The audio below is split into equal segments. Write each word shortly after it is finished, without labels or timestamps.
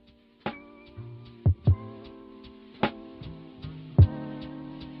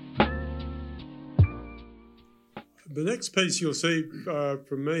The next piece you'll see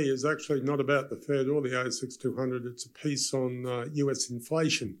from me is actually not about the Fed or the ASX 200. It's a piece on US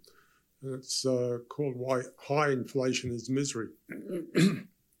inflation. And it's called Why High Inflation is Misery.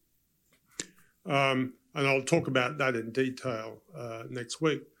 And I'll talk about that in detail next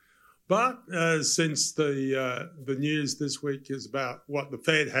week. But since the news this week is about what the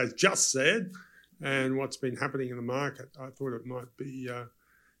Fed has just said and what's been happening in the market, I thought it might be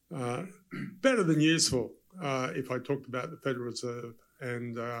better than useful if I talked about the Federal Reserve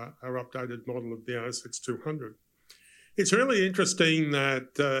and our updated model of the ASX 200. It's really interesting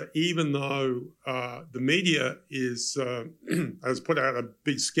that even though the media has put out a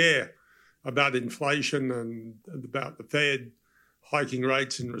big scare about inflation and about the Fed hiking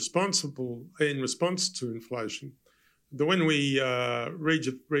rates in response to inflation, that when we read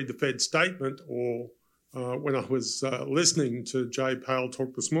the Fed statement, or when I was listening to Jay Powell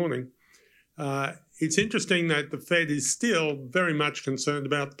talk this morning, it's interesting that the Fed is still very much concerned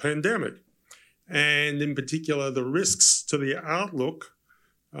about the pandemic, and in particular the risks to the outlook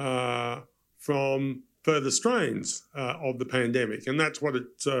from further strains of the pandemic. And that's what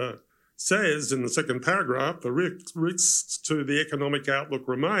it says in the second paragraph: the risks to the economic outlook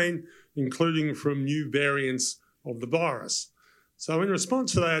remain, including from new variants of the virus. So in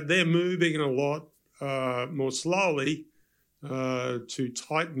response to that, they're moving a lot more slowly to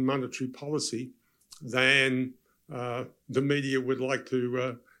tighten monetary policy than the media would like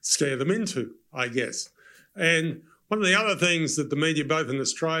to scare them into, I guess. And one of the other things that the media, both in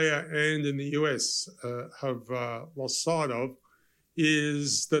Australia and in the US, have lost sight of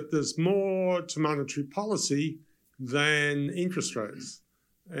is that there's more to monetary policy than interest rates.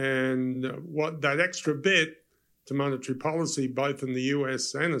 And what that extra bit to monetary policy, both in the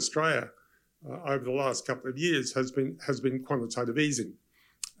US and Australia, over the last couple of years has been quantitative easing.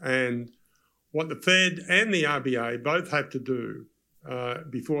 And what the Fed and the RBA both have to do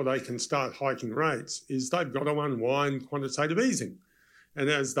before they can start hiking rates is they've got to unwind quantitative easing. And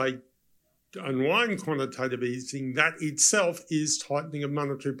as they unwind quantitative easing, that itself is tightening of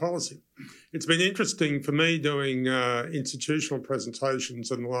monetary policy. It's been interesting for me doing institutional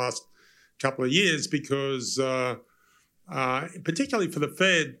presentations in the last couple of years because particularly for the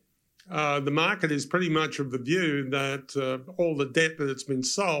Fed, the market is pretty much of the view that all the debt that it's been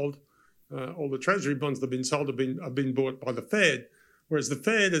sold, all the Treasury bonds that have been sold have been bought by the Fed, whereas the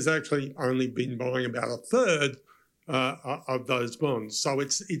Fed has actually only been buying about a third of those bonds. So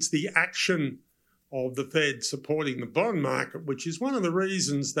it's the action of the Fed supporting the bond market, which is one of the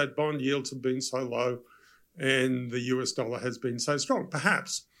reasons that bond yields have been so low and the US dollar has been so strong,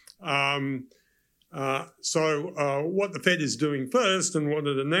 perhaps. So what the Fed is doing first, and what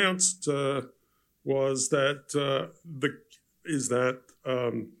it announced, was that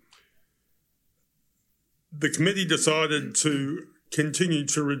the committee decided to continue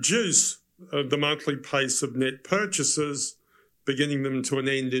to reduce the monthly pace of net purchases, beginning them to an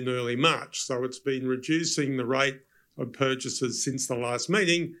end in early March. So it's been reducing the rate of purchases since the last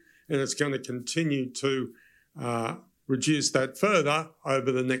meeting, and it's going to continue to reduce that further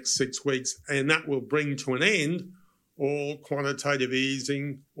over the next 6 weeks, and that will bring to an end all quantitative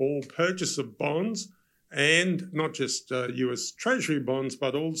easing, all purchase of bonds, and not just US Treasury bonds,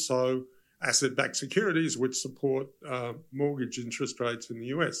 but also asset-backed securities, which support mortgage interest rates in the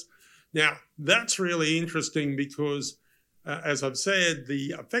US. Now, that's really interesting because, as I've said,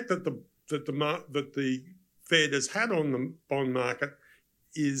 the effect that the Fed has had on the bond market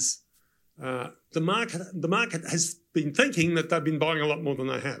is the market has been thinking that they've been buying a lot more than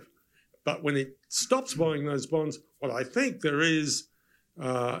they have. But when it stops buying those bonds, what I think that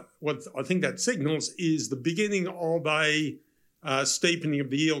signals is the beginning of a steepening of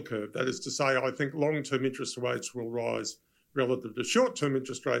the yield curve. That is to say, I think long-term interest rates will rise relative to short-term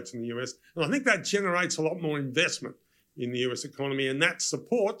interest rates in the US. And I think that generates a lot more investment in the US economy, and that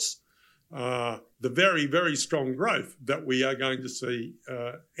supports the very, very strong growth that we are going to see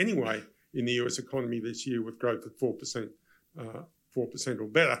anyway in the US economy this year, with growth at 4% or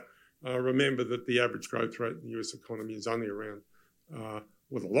better. Remember that the average growth rate in the US economy is only around, the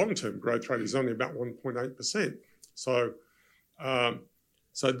long-term growth rate is only about 1.8%.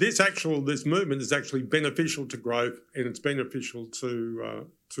 So this movement is actually beneficial to growth, and it's beneficial to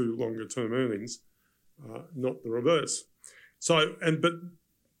longer-term earnings, not the reverse. But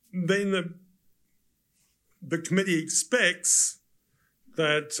then the committee expects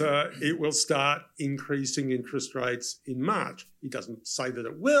that it will start increasing interest rates in March. It doesn't say that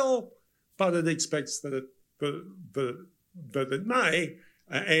it will, but it expects that it may.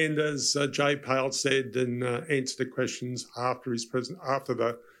 And as Jay Powell said and answered the questions after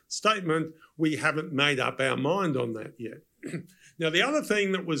the statement, we haven't made up our mind on that yet. Now, the other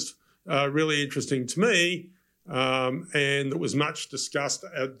thing that was really interesting to me, and that was much discussed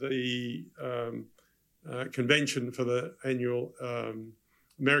at the convention for the annual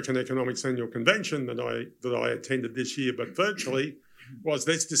American Economics Annual Convention that I attended this year, but virtually, was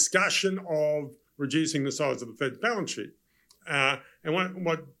this discussion of reducing the size of the Fed's balance sheet. And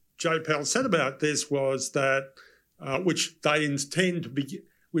what Jay Powell said about this was that, which they intend to be,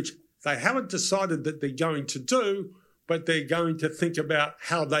 which they haven't decided that they're going to do, but they're going to think about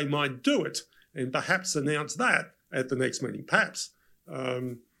how they might do it and perhaps announce that at the next meeting. Perhaps.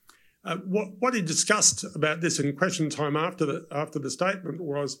 What he discussed about this in question time after the statement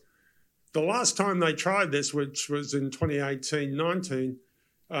was the last time they tried this, which was in 2018-19,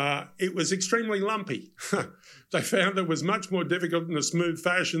 it was extremely lumpy. They found it was much more difficult in a smooth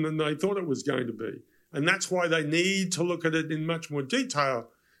fashion than they thought it was going to be. And that's why they need to look at it in much more detail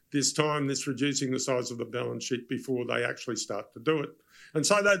this time, this reducing the size of the balance sheet before they actually start to do it. And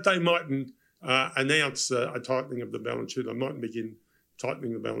so that they mightn't announce a tightening of the balance sheet. They mightn't begin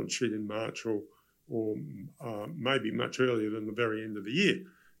tightening the balance sheet in March or maybe much earlier than the very end of the year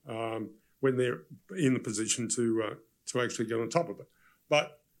when they're in the position to actually get on top of it.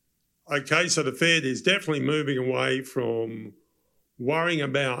 But, okay, so the Fed is definitely moving away from worrying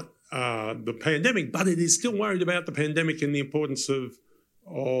about the pandemic, but it is still worried about the pandemic and the importance of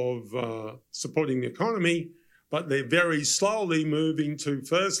supporting the economy, but they're very slowly moving to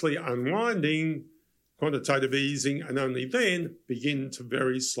firstly unwinding quantitative easing and only then begin to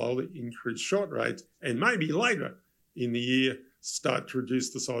very slowly increase short rates and maybe later in the year start to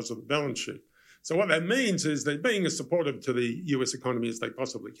reduce the size of the balance sheet. So what that means is they're being as supportive to the US economy as they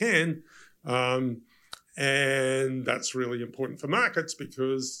possibly can, and that's really important for markets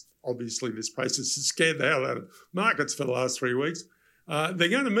because obviously this crisis has scared the hell out of markets for the last 3 weeks. They're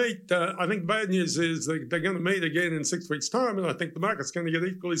going to meet, I think bad news is they're going to meet again in 6 weeks' time, and I think the market's going to get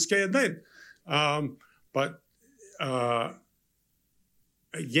equally scared then. But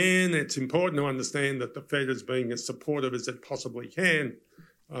again, it's important to understand that the Fed is being as supportive as it possibly can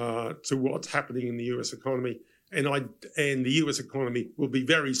to what's happening in the US economy. And the US economy will be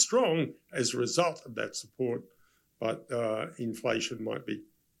very strong as a result of that support, but inflation might be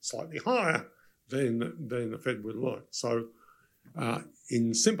slightly higher than the Fed would like. So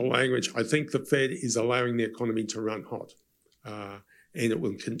in simple language, I think the Fed is allowing the economy to run hot, and it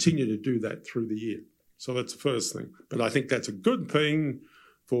will continue to do that through the year. So that's the first thing. But I think that's a good thing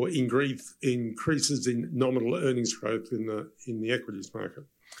for increases in nominal earnings growth in the equities market.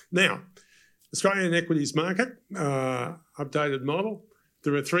 Now, Australian equities market, updated model.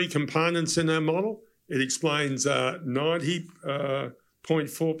 There are 3 components in our model. It explains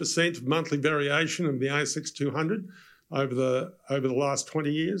 90.4% of monthly variation of the ASX 200 over the last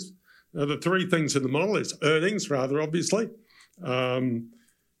 20 years. Now, the 3 things in the model is earnings, rather obviously,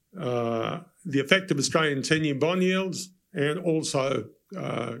 the effect of Australian 10-year bond yields, and also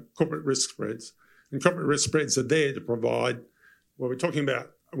corporate risk spreads. And corporate risk spreads are there to provide what we're talking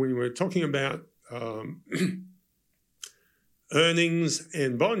about when we're talking about earnings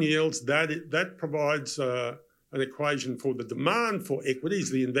and bond yields. That provides an equation for the demand for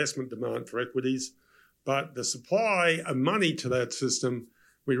equities, the investment demand for equities, but the supply of money to that system,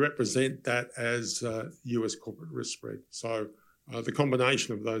 we represent that as US corporate risk spread. So the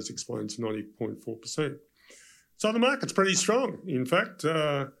combination of those explains 90.4%. So the market's pretty strong. In fact,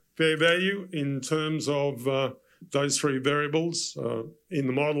 fair value in terms of those 3 variables in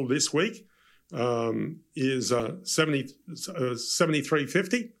the model this week is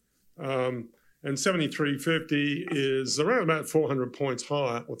 73.50. And 73.50 is around about 400 points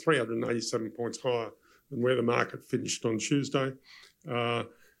higher, or 387 points higher than where the market finished on Tuesday. Fair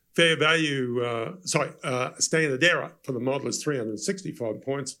value, standard error for the model is 365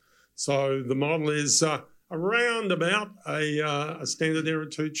 points. So the model is around about a standard error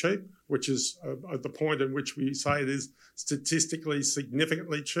too cheap, which is at the point at which we say it is statistically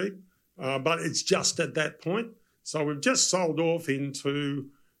significantly cheap. But it's just at that point. So we've just sold off into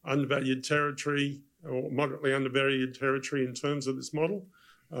undervalued territory or moderately undervalued territory in terms of this model.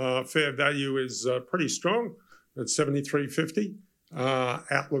 Fair value is pretty strong at 73.50.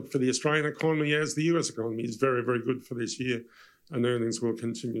 Outlook for the Australian economy as the US economy is very, very good for this year, and earnings will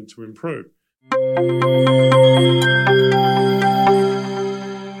continue to improve.